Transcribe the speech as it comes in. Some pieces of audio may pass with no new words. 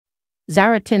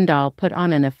Zara Tindall put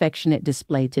on an affectionate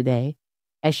display today,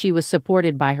 as she was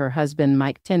supported by her husband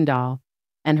Mike Tindall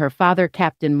and her father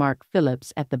Captain Mark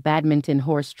Phillips at the Badminton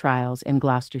Horse Trials in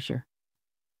Gloucestershire.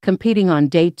 Competing on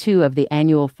day 2 of the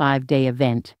annual 5-day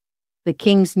event, the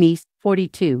King's niece,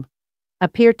 42,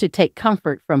 appeared to take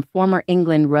comfort from former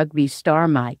England rugby star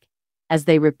Mike as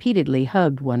they repeatedly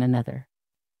hugged one another.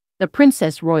 The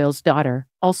Princess Royal's daughter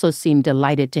also seemed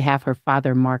delighted to have her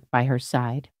father Mark by her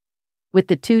side, with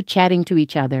the two chatting to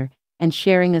each other and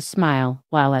sharing a smile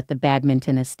while at the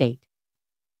Badminton Estate.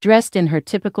 Dressed in her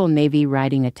typical navy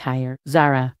riding attire,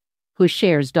 Zara, who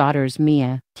shares daughters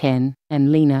Mia, 10,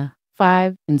 and Lena,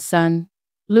 5, and son,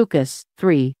 Lucas,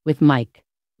 3, with Mike,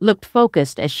 looked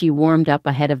focused as she warmed up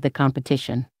ahead of the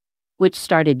competition, which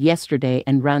started yesterday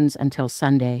and runs until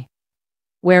Sunday.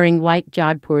 Wearing white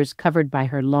jodhpurs covered by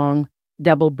her long,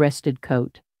 double-breasted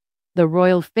coat, the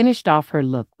royal finished off her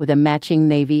look with a matching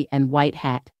navy and white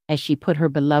hat as she put her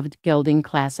beloved gelding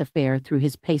class affair through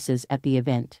his paces at the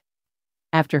event.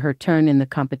 After her turn in the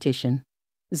competition,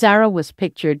 Zara was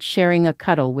pictured sharing a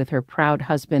cuddle with her proud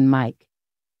husband Mike,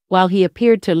 while he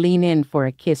appeared to lean in for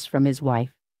a kiss from his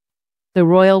wife. The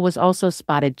royal was also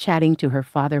spotted chatting to her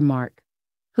father Mark,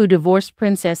 who divorced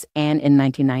Princess Anne in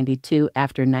 1992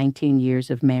 after 19 years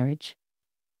of marriage.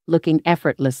 Looking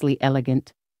effortlessly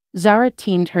elegant, Zara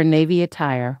teamed her navy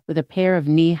attire with a pair of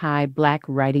knee-high black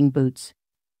riding boots.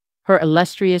 Her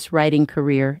illustrious riding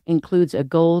career includes a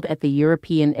gold at the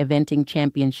European Eventing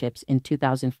Championships in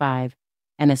 2005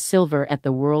 and a silver at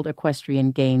the World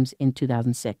Equestrian Games in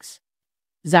 2006.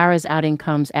 Zara's outing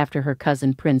comes after her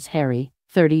cousin Prince Harry,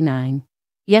 39,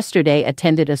 yesterday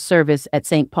attended a service at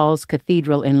St. Paul's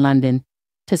Cathedral in London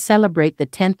to celebrate the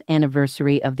 10th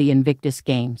anniversary of the Invictus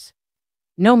Games.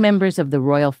 No members of the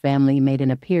royal family made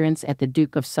an appearance at the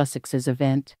Duke of Sussex's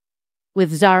event,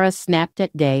 with Zara snapped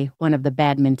at day 1 of the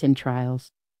badminton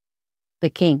trials. The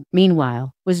king,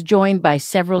 meanwhile, was joined by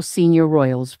several senior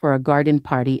royals for a garden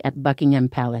party at Buckingham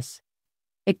Palace.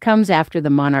 It comes after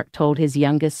the monarch told his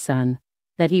youngest son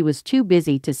that he was too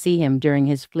busy to see him during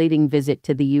his fleeting visit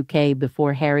to the UK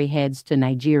before Harry heads to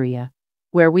Nigeria,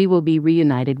 where we will be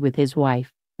reunited with his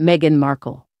wife, Meghan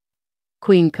Markle.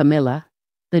 Queen Camilla,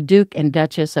 the Duke and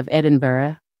Duchess of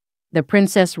Edinburgh, the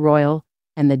Princess Royal,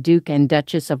 and the Duke and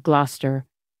Duchess of Gloucester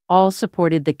all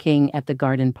supported the king at the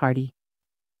garden party.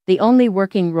 The only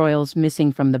working royals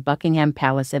missing from the Buckingham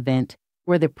Palace event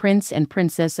were the Prince and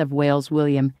Princess of Wales.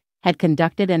 William had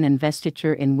conducted an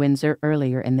investiture in Windsor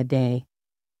earlier in the day,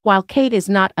 while Kate is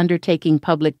not undertaking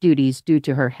public duties due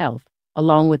to her health,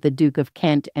 along with the Duke of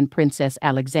Kent and Princess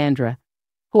Alexandra,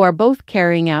 who are both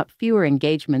carrying out fewer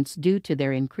engagements due to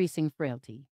their increasing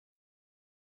frailty.